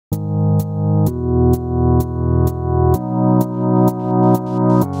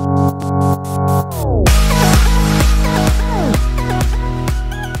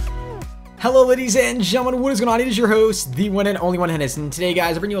Hello ladies and gentlemen, what is going on? It is your host, the one and only ProHenis, and today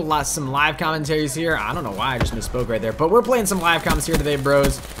guys, I bring you some live commentaries here. I don't know why I just misspoke right there, but we're playing some live comments here today,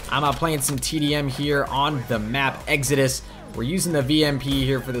 bros. I'm playing some TDM here on the map Exodus. We're using the VMP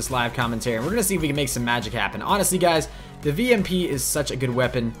here for this live commentary, and we're gonna see if we can make some magic happen. Honestly guys, the VMP is such a good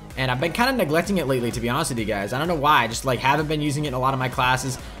weapon, and I've been kind of neglecting it lately, to be honest with you guys. I don't know why, I just like haven't been using it in a lot of my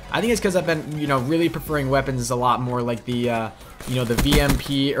classes. I think it's because I've been, really preferring weapons a lot more like the, the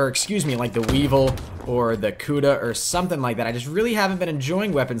VMP, or excuse me, like the Weevil or the Kuda or something like that. I just really haven't been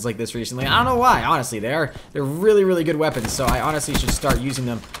enjoying weapons like this recently. I don't know why, honestly. They're really, really good weapons, so I honestly should start using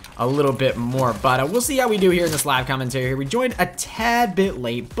them a little bit more. But we'll see how we do here in this live commentary here. We joined a tad bit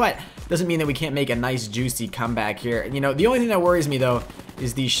late, but doesn't mean that we can't make a nice, juicy comeback here. The only thing that worries me, though,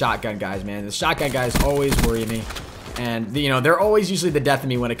 is these shotgun guys, man. The shotgun guys always worry me. And, they're always usually the death of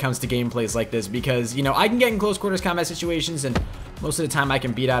me when it comes to gameplays like this because, I can get in close quarters combat situations and most of the time I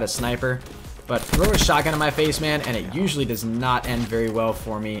can beat out a sniper. But throw a shotgun in my face, man, and it usually does not end very well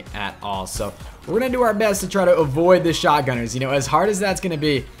for me at all. So we're going to do our best to try to avoid the shotgunners. As hard as that's going to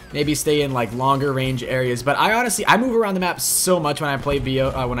be, maybe stay in, like, longer range areas. But I move around the map so much when I play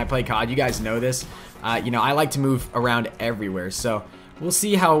COD. You guys know this. I like to move around everywhere. So we'll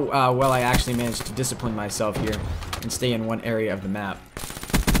see how well I actually manage to discipline myself here and stay in one area of the map.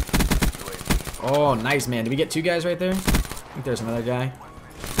 Oh, nice, man. Did we get two guys right there? I think there's another guy.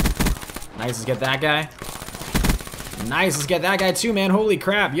 Nice, let's get that guy. Nice, let's get that guy too, man. Holy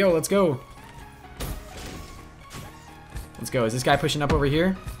crap. Yo, let's go. Let's go. Is this guy pushing up over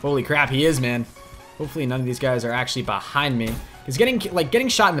here? Holy crap, he is, man. Hopefully none of these guys are actually behind me. Because getting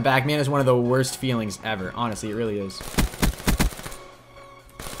shot in the back, man, is one of the worst feelings ever. Honestly, it really is.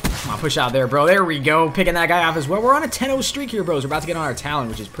 Come on, push out there, bro. There we go. Picking that guy off as well. We're on a 10-0 streak here, bros. We're about to get on our Talon,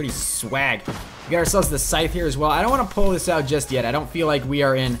 which is pretty swag. We got ourselves the Scythe here as well. I don't want to pull this out just yet. I don't feel like we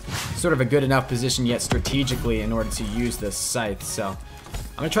are in sort of a good enough position yet strategically in order to use the Scythe. So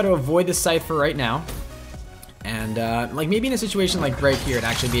I'm going to try to avoid the Scythe for right now. And like maybe in a situation like right here, it'd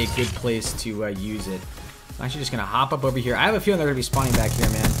actually be a good place to use it. I'm actually just going to hop up over here. I have a feeling they're going to be spawning back here,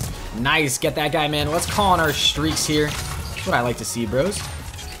 man. Nice. Get that guy, man. Let's call in our streaks here. That's what I like to see, bros.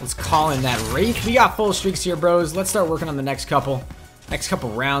 Let's call in that Wraith. We got full streaks here, bros. Let's start working on the next couple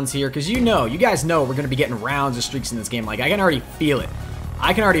rounds here, because you guys know we're going to be getting rounds of streaks in this game. Like, I can already feel it.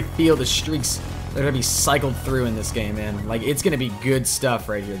 I can already feel the streaks that are going to be cycled through in this game, man. Like, it's going to be good stuff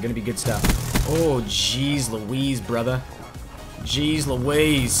right here. Going to be good stuff. Oh, jeez Louise, brother. Jeez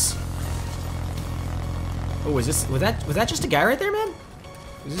Louise. Oh, was that just a guy right there, man?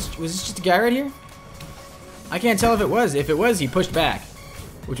 Was this just a guy right here? I can't tell if it was. If it was, he pushed back,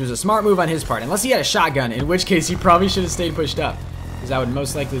 which was a smart move on his part. Unless he had a shotgun, in which case he probably should have stayed pushed up, because I would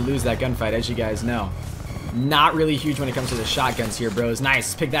most likely lose that gunfight, as you guys know. Not really huge when it comes to the shotguns here, bros.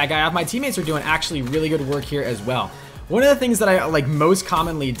 Nice. Pick that guy off. My teammates are doing actually really good work here as well. One of the things that I like most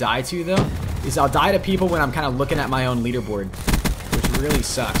commonly die to, though, is I'll die to people when I'm kind of looking at my own leaderboard, which really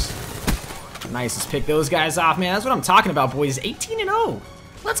sucks. Nice. Let's pick those guys off, man. That's what I'm talking about, boys. 18-0.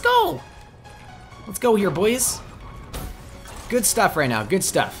 Let's go. Let's go here, boys. Good stuff right now. Good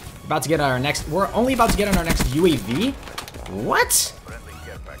stuff. About to get on our next. We're only about to get on our next UAV. What?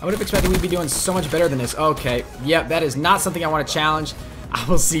 I would have expected we'd be doing so much better than this. Okay. Yep, that is not something I want to challenge. I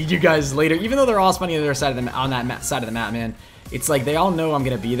will see you guys later. Even though they're all spawning on the other side of on that side of the map, man. It's like they all know I'm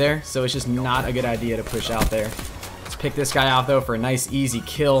gonna be there, so it's just not a good idea to push out there. Let's pick this guy off though for a nice easy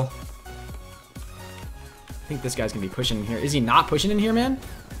kill. I think this guy's gonna be pushing in here. Is he not pushing in here, man?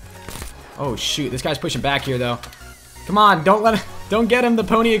 Oh shoot, this guy's pushing back here though. Come on, don't get him, the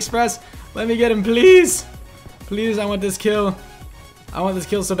Pony Express. Let me get him, please. Please, I want this kill. I want this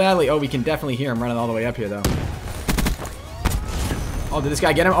kill so badly. Oh, we can definitely hear him running all the way up here, though. Oh, did this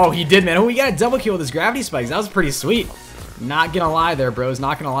guy get him? Oh, he did, man. Oh, we got a double kill with his gravity spikes. That was pretty sweet. Not gonna lie there, bros.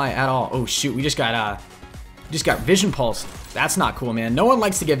 Not gonna lie at all. Oh, shoot. We just got vision pulsed. That's not cool, man. No one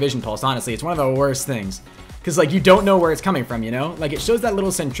likes to get vision pulsed, honestly. It's one of the worst things. Because, like, you don't know where it's coming from, Like, it shows that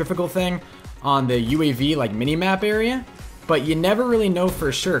little centrifugal thing on the UAV, like, mini-map area. But you never really know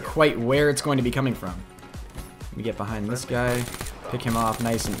for sure quite where it's going to be coming from. Let me get behind this guy. Pick him off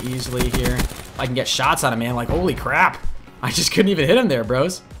nice and easily here. I can get shots on him, man. Like, holy crap. I just couldn't even hit him there,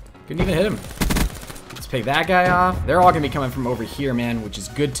 bros. Couldn't even hit him. Let's pick that guy off. They're all going to be coming from over here, man, which is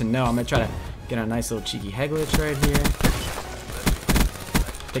good to know. I'm going to try to get a nice little cheeky head glitch right here.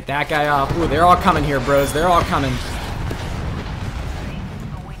 Pick that guy off. Ooh, they're all coming here, bros. They're all coming.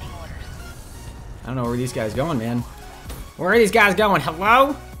 I don't know where these guys going, man. Where are these guys going?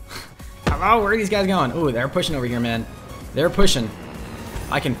 Hello? Hello? Where are these guys going? Ooh, they're pushing over here, man. They're pushing.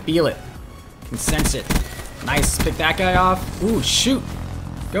 I can feel it. I can sense it. Nice. Pick that guy off. Ooh, shoot.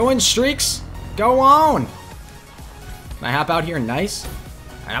 Go in, streaks. Go on. Can I hop out here? Nice.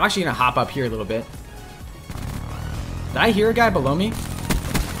 Alright, I'm actually gonna hop up here a little bit. Did I hear a guy below me?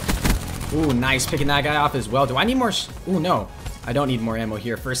 Ooh, nice. Picking that guy off as well. Do I need more? Ooh, no. I don't need more ammo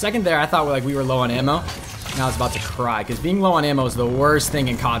here. For a second there, I thought like we were low on ammo. Now I was about to cry, because being low on ammo is the worst thing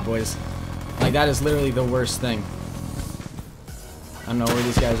in COD, boys. Like, that is literally the worst thing. I don't know where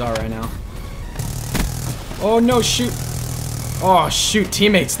these guys are right now. Oh, no, shoot. Oh, shoot.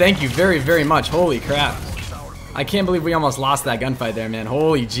 Teammates, thank you very, very much. Holy crap. I can't believe we almost lost that gunfight there, man.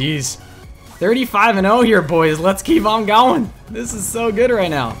 Holy jeez. 35-0 here, boys. Let's keep on going. This is so good right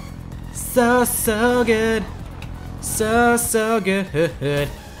now. So good. So good.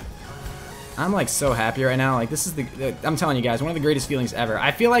 I'm like so happy right now. Like, this is I'm telling you guys, one of the greatest feelings ever.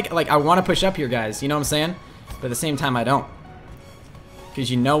 I feel like I want to push up here, guys. You know what I'm saying? But at the same time, I don't.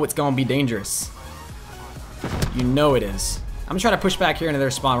 Because you know it's going to be dangerous. You know it is. I'm going to try to push back here into their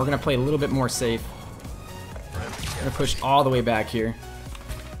spawn. We're going to play a little bit more safe. We're going to push all the way back here.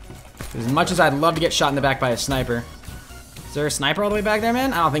 As much as I'd love to get shot in the back by a sniper. Is there a sniper all the way back there,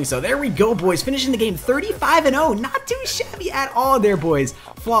 man? I don't think so. There we go, boys. Finishing the game 35-0. Not too shabby at all there, boys.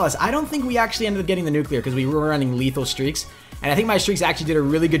 Flawless. I don't think we actually ended up getting the nuclear because we were running lethal streaks. And I think my streaks actually did a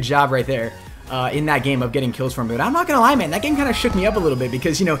really good job right there in that game of getting kills from it. But I'm not going to lie, man. That game kind of shook me up a little bit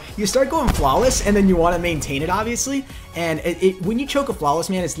because, you know, you start going flawless and then you want to maintain it, obviously. And when you choke a flawless,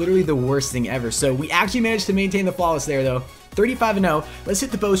 man, it's literally the worst thing ever. So we actually managed to maintain the flawless there, though. 35-0. Let's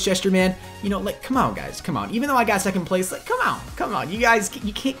hit the bows gesture, man. You know, like, come on, guys. Come on. Even though I got second place, like, come on. Come on. You guys,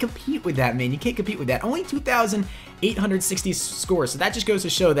 you can't compete with that, man. You can't compete with that. Only 2,860 scores. So that just goes to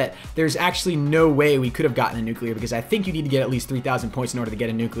show that there's actually no way we could have gotten a nuclear because I think you need to get at least 3,000 points in order to get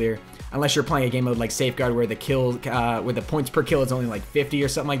a nuclear. Unless you're playing a game mode like Safeguard where the kill, where the points per kill is only like 50 or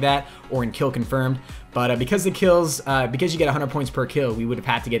something like that, or in kill confirmed. But because the kills, because you get 100 points per kill, we would have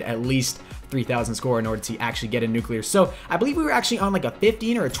had to get at least 3,000 score in order to actually get a nuclear. So I believe we were actually on like a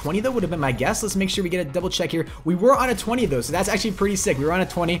 15 or a 20 though would have been my guess. Let's make sure we get a double check here. We were on a 20 though, so that's actually pretty sick. We were on a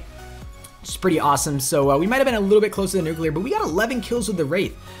 20, which is pretty awesome. So we might have been a little bit closer to the nuclear, but we got 11 kills with the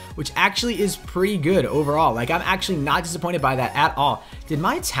Wraith, which actually is pretty good overall. Like, I'm actually not disappointed by that at all. Did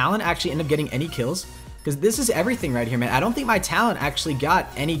my talent actually end up getting any kills? Because this is everything right here, man. I don't think my talent actually got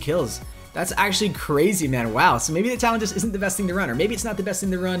any kills. That's actually crazy, man. Wow. So maybe the talent just isn't the best thing to run, or maybe it's not the best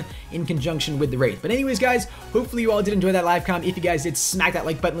thing to run in conjunction with the Wraith. But anyways, guys, hopefully you all did enjoy that live com. If you guys did, smack that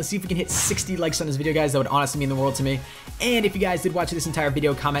like button. Let's see if we can hit 60 likes on this video, guys. That would honestly mean the world to me. And if you guys did watch this entire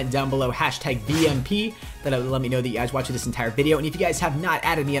video, comment down below hashtag VMP. That'll let me know that you guys watched this entire video. And if you guys have not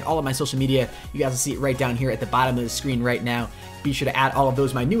added me on all of my social media, you guys will see it right down here at the bottom of the screen right now. Be sure to add all of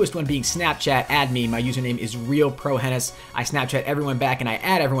those. My newest one being Snapchat. Add me. My username is ProHenis. I Snapchat everyone back and I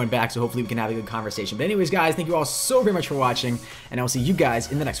add everyone back, so hopefully we can have a good conversation. But anyways, guys, thank you all so very much for watching, and I will see you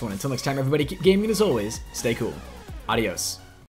guys in the next one. Until next time, everybody, keep gaming as always. Stay cool. Adios.